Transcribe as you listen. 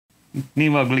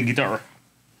new ugly guitar.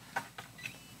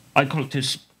 I call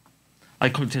this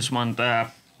one the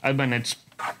Ibanez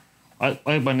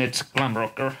Ibanez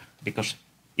glamrocker because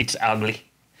it's ugly.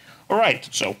 All right,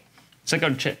 so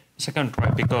second try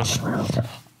because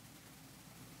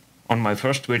on my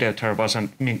first video there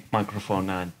wasn't microphone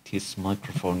and this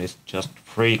microphone is just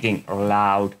freaking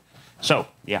loud. So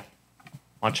yeah,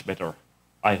 much better,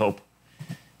 I hope.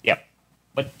 Yeah,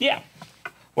 but yeah,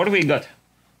 what do we got?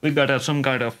 We got some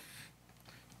kind of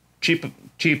cheap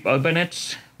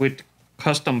Ibanez with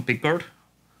custom picker.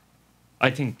 I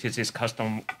think this is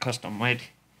custom made.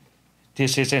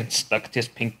 This isn't stock. This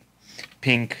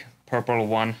pink purple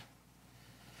one.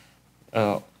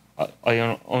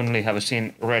 I only have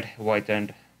seen red, white,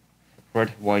 and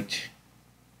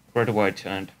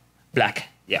black.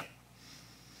 Yeah.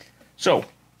 So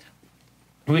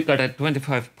we got a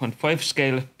 25.5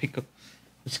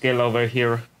 scale over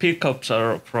here. Pickups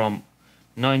are from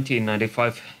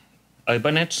 1995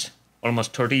 Ibanez,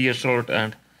 almost 30 years old,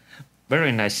 and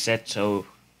very nice set. So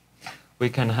we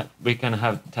can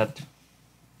have that.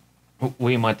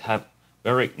 We might have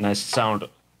very nice sound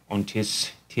on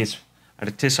this,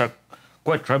 and these are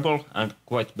quite treble and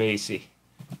quite bassy.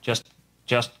 Just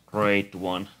great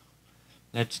one.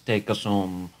 Let's take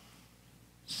some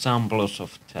samples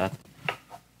of that.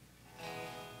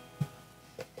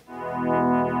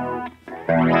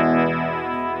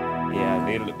 Yeah,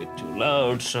 a little bit too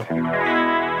loud, so.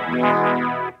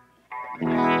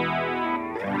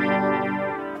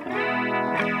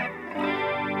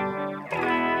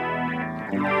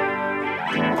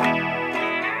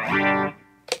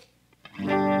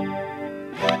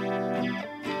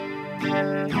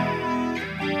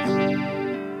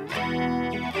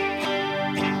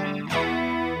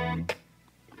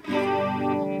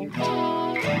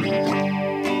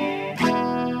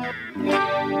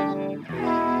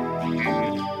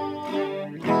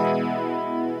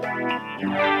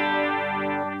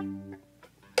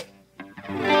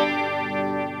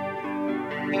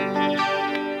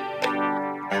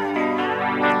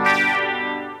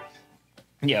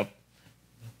 Yeah,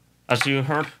 as you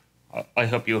heard, I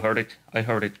hope you heard it. I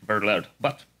heard it very loud,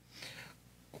 but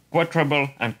quite treble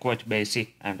and quite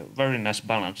bassy and very nice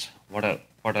balance. What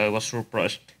I was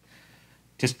surprised.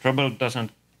 This treble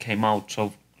doesn't came out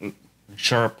so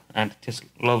sharp, and this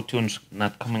low tunes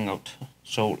not coming out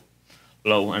so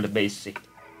low and bassy.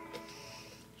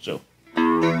 So.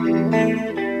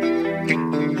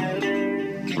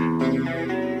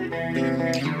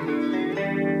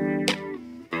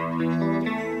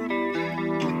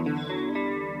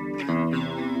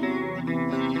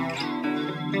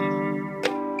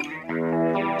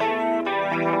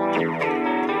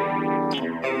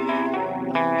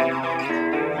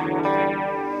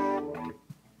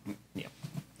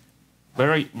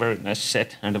 Very nice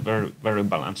set and very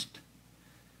balanced.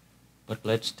 But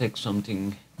let's take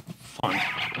something fun.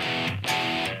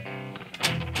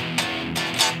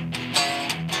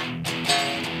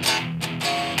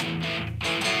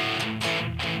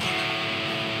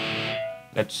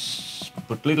 Let's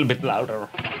put a little bit louder.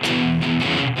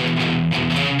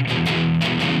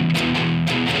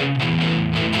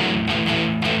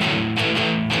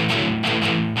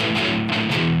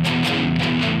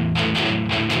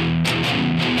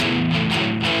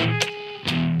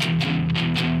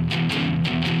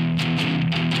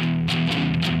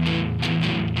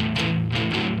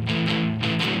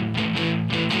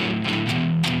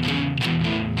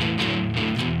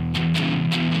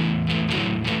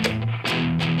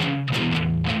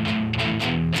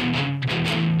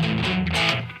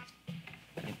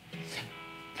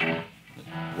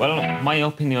 Well, my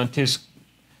opinion, this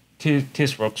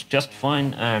works just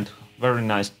fine and very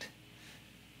nice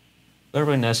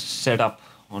setup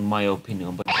on my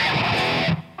opinion.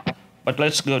 But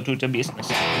let's go to the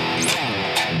business.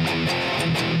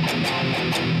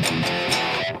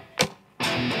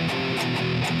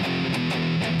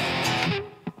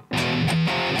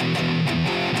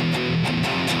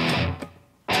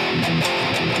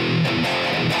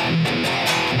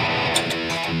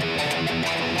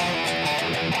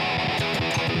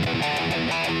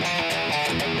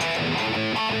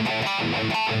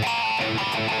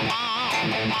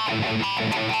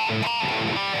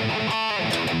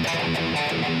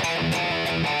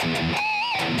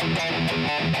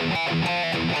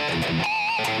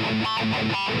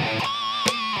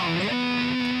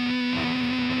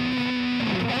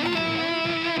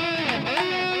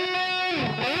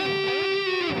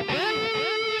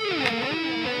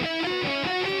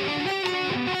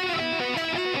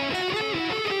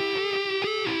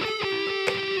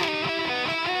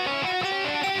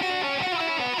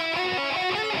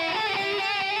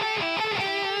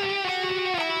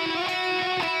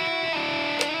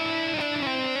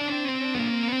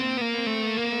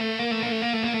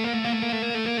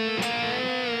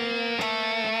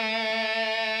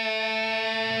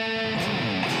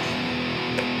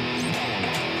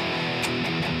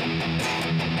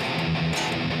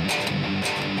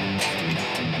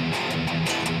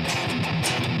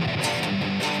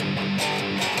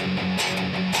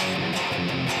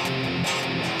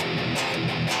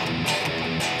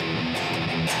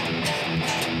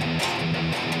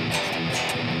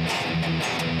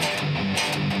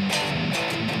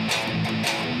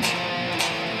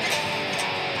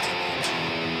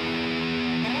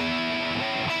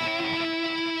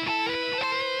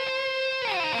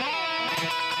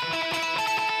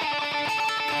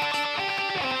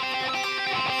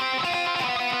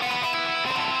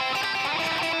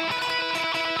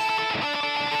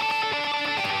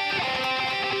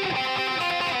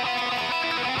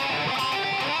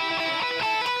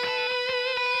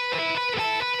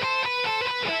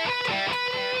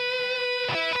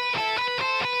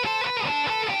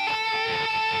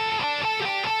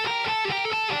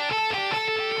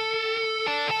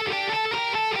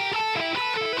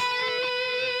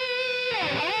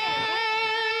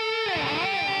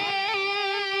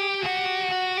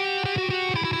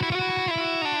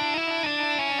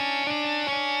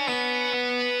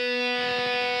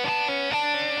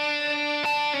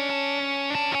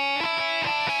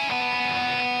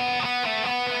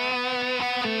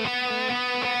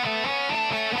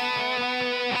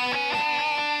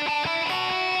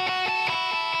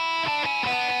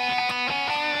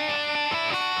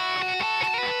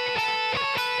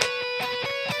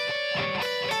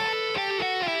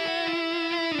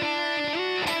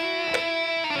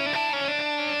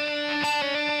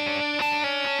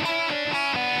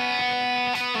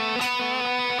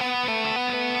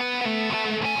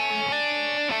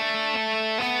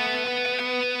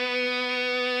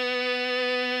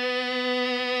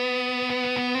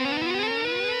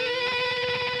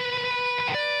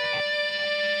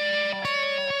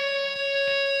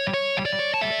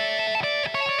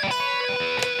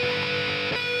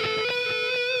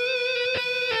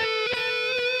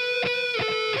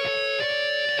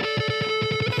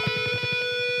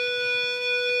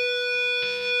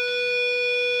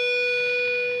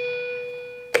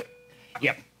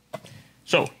 Yep.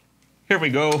 So, here we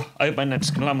go.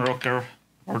 Ibanez glamrocker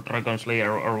or Dragon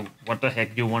Slayer or what the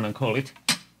heck you want to call it.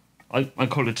 I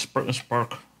call it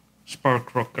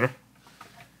spark rocker.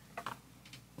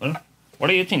 Well, what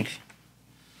do you think?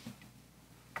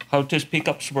 How this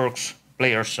pickups works?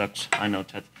 Player sucks. I know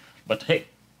that. But hey,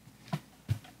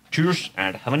 cheers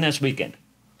and have a nice weekend.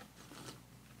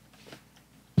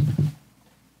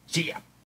 See ya.